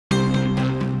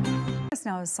us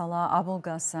now is Salah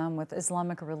Aboulgasem with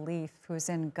Islamic Relief, who's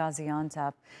in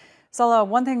Gaziantep. Salah,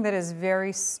 one thing that is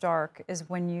very stark is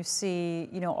when you see,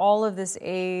 all of this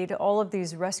aid, all of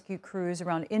these rescue crews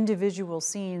around individual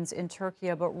scenes in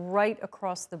Turkey, but right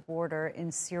across the border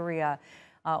in Syria.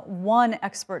 One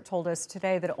expert told us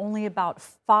today that only about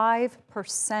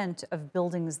 5% of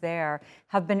buildings there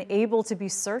have been able to be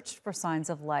searched for signs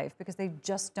of life because they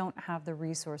just don't have the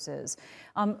resources.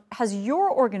 Has your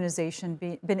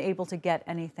organization been able to get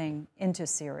anything into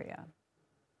Syria?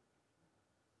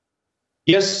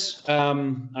 Yes, I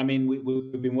mean,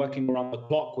 we've been working around the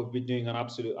clock. We've been doing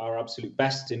our absolute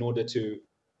best in order to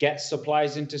get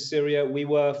supplies into Syria. We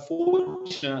were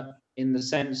fortunate in the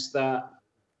sense that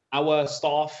our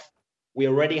staff, we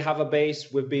already have a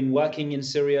base. We've been working in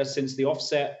Syria since the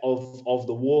offset of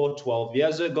the war 12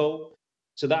 years ago.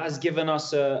 So that has given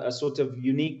us a sort of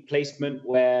unique placement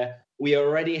where we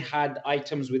already had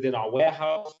items within our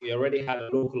warehouse. We already had a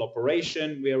local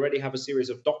operation. We already have a series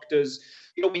of doctors.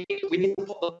 We need to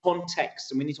put the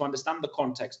context, and we need to understand the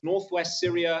context. Northwest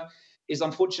Syria is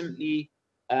unfortunately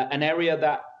an area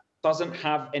that doesn't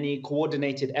have any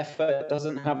coordinated effort,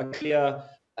 doesn't have a clear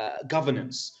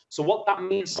governance. So what that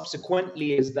means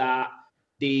subsequently is that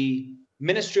the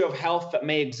Ministry of Health that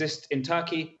may exist in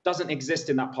Turkey doesn't exist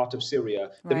in that part of Syria.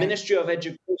 Right. The Ministry of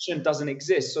Education doesn't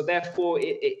exist. So therefore,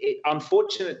 it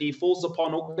unfortunately falls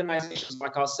upon organizations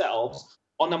like ourselves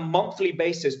on a monthly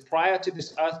basis prior to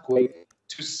this earthquake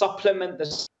to supplement the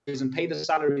salaries and pay the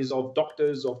salaries of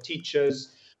doctors, of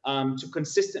teachers, to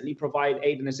consistently provide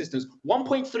aid and assistance.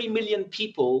 1.3 million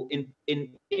people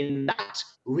in that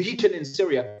region in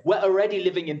Syria were already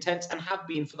living in tents and have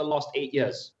been for the last 8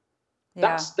 years. Yeah.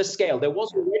 That's the scale. There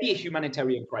was already a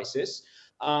humanitarian crisis.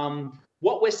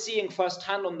 What we're seeing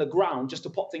firsthand on the ground, just to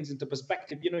put things into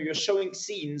perspective, you're showing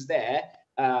scenes there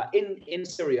in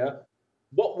Syria.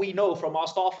 What we know from our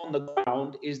staff on the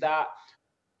ground is that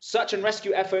search and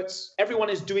rescue efforts, everyone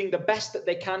is doing the best that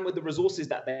they can with the resources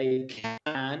that they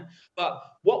can. But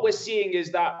what we're seeing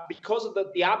is that because of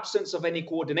the absence of any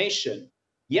coordination,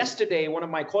 yesterday, one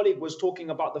of my colleagues was talking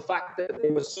about the fact that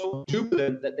they were so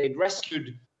jubilant that they'd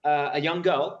rescued a young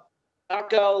girl.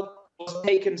 That girl was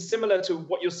taken, similar to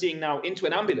what you're seeing now, into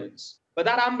an ambulance. But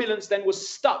that ambulance then was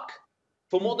stuck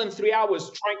for more than 3 hours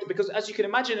because as you can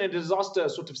imagine in a disaster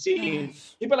sort of scene,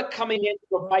 people are coming in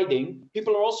providing,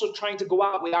 people are also trying to go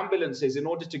out with ambulances in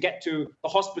order to get to the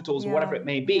hospitals, whatever it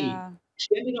may be. Yeah.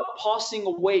 She ended up passing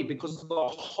away because the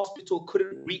hospital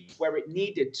couldn't reach where it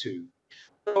needed to.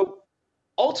 So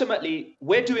ultimately,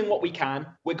 we're doing what we can.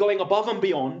 We're going above and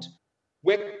beyond.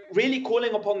 We're really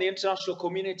calling upon the international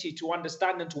community to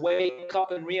understand and to wake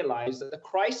up and realize that the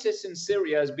crisis in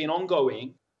Syria has been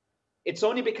ongoing. It's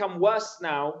only become worse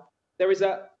now. There is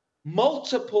a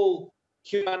multiple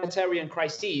humanitarian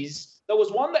crises. There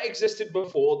was one that existed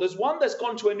before. There's one that's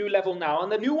gone to a new level now.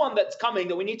 And the new one that's coming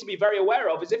that we need to be very aware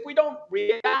of is if we don't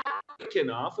react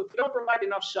enough, if we don't provide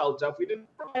enough shelter, if we don't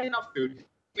provide enough food,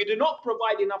 if we do not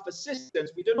provide enough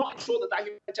assistance, we do not ensure that that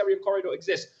humanitarian corridor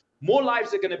exists, more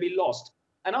lives are going to be lost.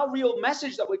 And our real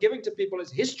message that we're giving to people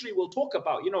is history will talk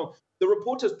about. The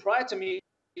reporters prior to me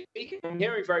speaking, I'm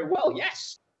hearing very well,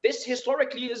 yes, this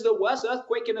historically is the worst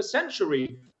earthquake in a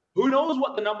century. Who knows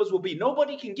what the numbers will be?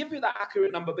 Nobody can give you that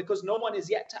accurate number because no one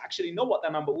is yet to actually know what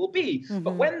that number will be. Mm-hmm.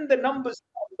 But when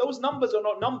those numbers are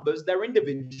not numbers, they're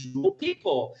individual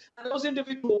people. And those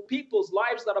individual people's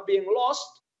lives that are being lost,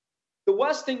 the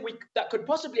worst thing that could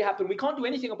possibly happen, we can't do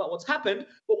anything about what's happened,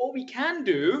 but what we can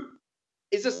do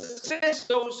is assist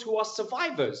those who are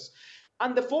survivors.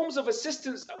 And the forms of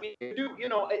assistance that we do,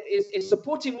 is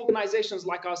supporting organizations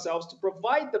like ourselves to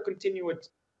provide the continued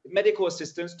medical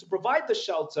assistance, to provide the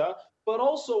shelter, but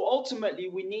also ultimately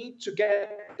we need to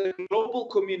get the global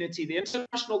community, the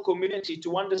international community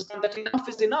to understand that enough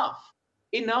is enough.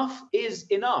 Enough is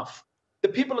enough. The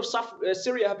people of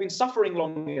Syria have been suffering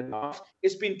long enough.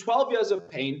 It's been 12 years of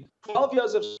pain, 12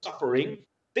 years of suffering.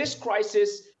 This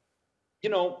crisis,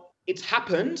 it's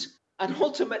happened. And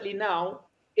ultimately now,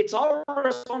 it's our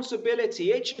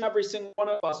responsibility, each and every single one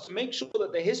of us, to make sure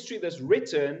that the history that's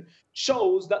written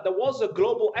shows that there was a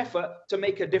global effort to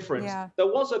make a difference. Yeah. There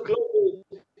was a global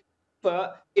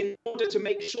effort in order to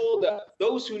make sure that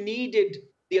those who needed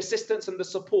the assistance and the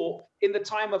support in the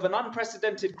time of an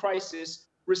unprecedented crisis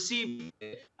received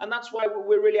it. And that's why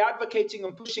we're really advocating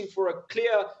and pushing for a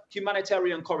clear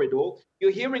humanitarian corridor.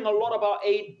 You're hearing a lot about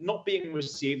aid not being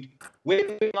received.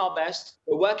 We're doing our best.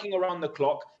 We're working around the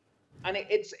clock. And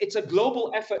it's a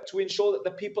global effort to ensure that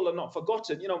the people are not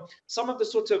forgotten. Some of the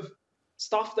sort of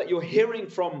stuff that you're hearing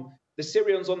from the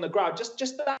Syrians on the ground, just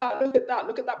that,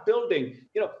 look at that building.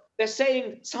 They're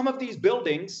saying some of these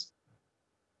buildings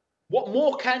What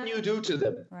more can you do to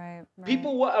them? Right, right.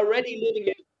 People were already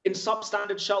living in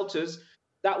substandard shelters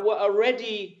that were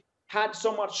already had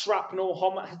so much shrapnel,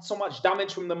 had so much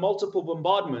damage from the multiple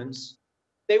bombardments.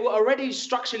 They were already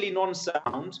structurally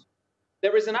non-sound.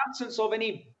 There is an absence of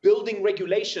any building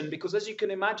regulation because, as you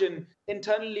can imagine,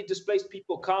 internally displaced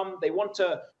people come, they want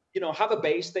to, have a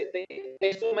base,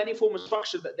 they form any form of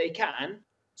structure that they can.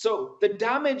 So the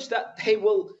damage that they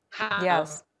will have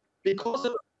Yes. because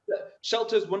of the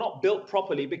shelters were not built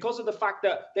properly, because of the fact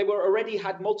that they were already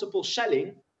had multiple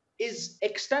shelling, is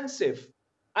extensive.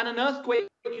 And an earthquake,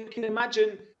 you can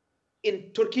imagine,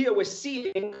 in Turkey, we're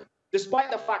seeing,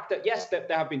 despite the fact that, yes, there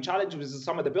have been challenges with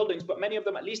some of the buildings, but many of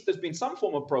them, at least there's been some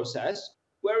form of process.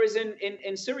 Whereas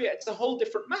in Syria, it's a whole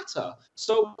different matter.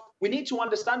 So we need to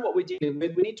understand what we're dealing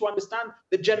with. We need to understand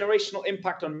the generational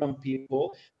impact on young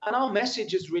people. And our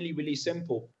message is really, really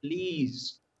simple.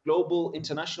 Please, global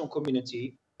international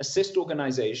community, assist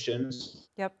organizations,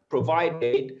 Yep. provide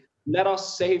aid. Let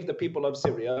us save the people of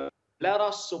Syria. Let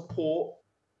us support.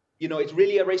 It's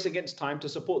really a race against time to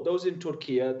support those in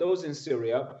Turkey, those in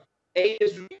Syria. Aid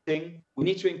is reaching. We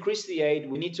need to increase the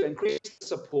aid. We need to increase the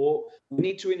support. We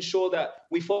need to ensure that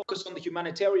we focus on the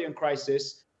humanitarian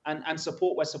crisis and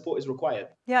support where support is required.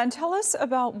 Yeah, and tell us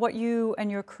about what you and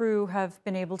your crew have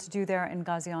been able to do there in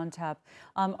Gaziantep.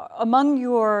 Among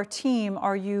your team,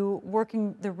 are you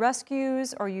working the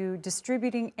rescues? Are you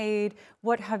distributing aid?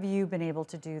 What have you been able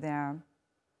to do there?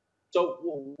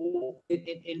 So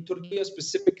in Turkey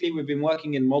specifically, we've been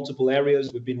working in multiple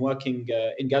areas. We've been working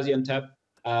in Gaziantep.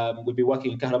 We've been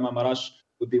working in Kahramanmaraş.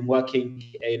 We've been working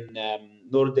in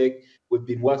Nordic. We've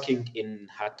been working in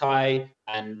Hatay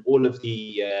and all of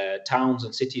the towns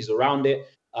and cities around it.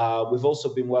 We've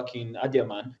also been working in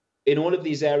Adiyaman. In all of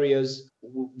these areas,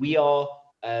 we are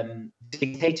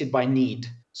dictated by need.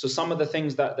 So some of the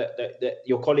things that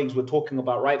your colleagues were talking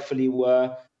about rightfully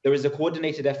were, there is a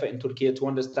coordinated effort in Turkey to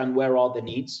understand where are the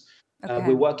needs. Okay.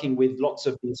 We're working with lots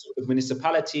of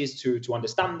municipalities to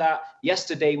understand that.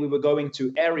 Yesterday, we were going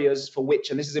to areas for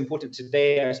which, and this is important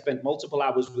today, I spent multiple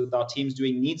hours with our teams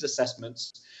doing needs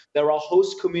assessments. There are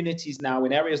host communities now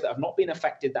in areas that have not been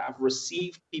affected that have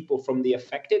received people from the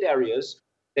affected areas.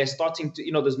 They're starting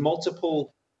to, there's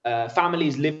multiple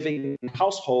families living in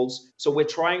households. So we're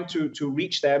trying to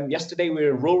reach them. Yesterday, we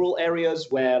were in rural areas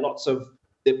where lots of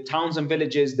the towns and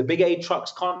villages, the big aid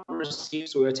trucks can't receive,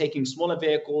 so we're taking smaller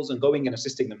vehicles and going and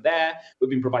assisting them there.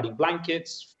 We've been providing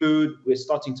blankets, food. We're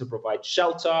starting to provide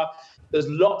shelter. There's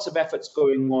lots of efforts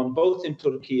going on, both in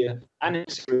Turkey and in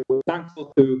Syria. We're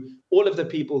thankful to all of the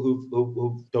people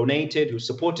who've donated, who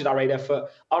supported our aid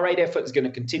effort. Our aid effort is going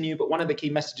to continue, but one of the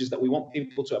key messages that we want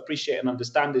people to appreciate and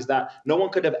understand is that no one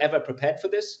could have ever prepared for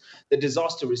this. The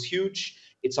disaster is huge.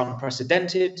 It's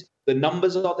unprecedented. The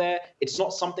numbers are there. It's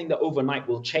not something that overnight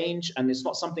will change, and it's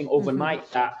not something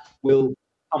overnight that will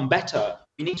become better.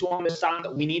 We need to understand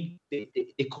that we need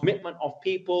the commitment of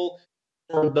people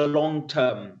for the long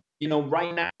term.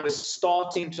 Right now we're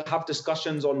starting to have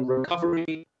discussions on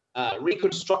recovery,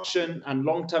 reconstruction, and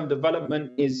long-term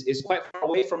development is quite far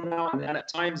away from now, and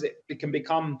at times it can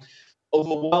become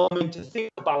overwhelming to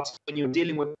think about when you're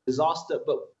dealing with disaster.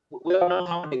 But we all know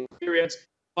how an experience,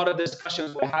 part of the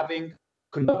discussions we're having,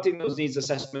 conducting those needs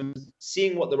assessments,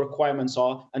 seeing what the requirements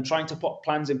are, and trying to put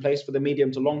plans in place for the medium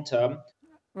to long term.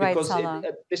 Right, Because Salah.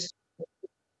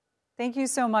 Thank you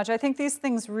so much. I think these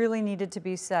things really needed to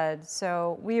be said,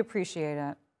 so we appreciate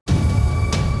it.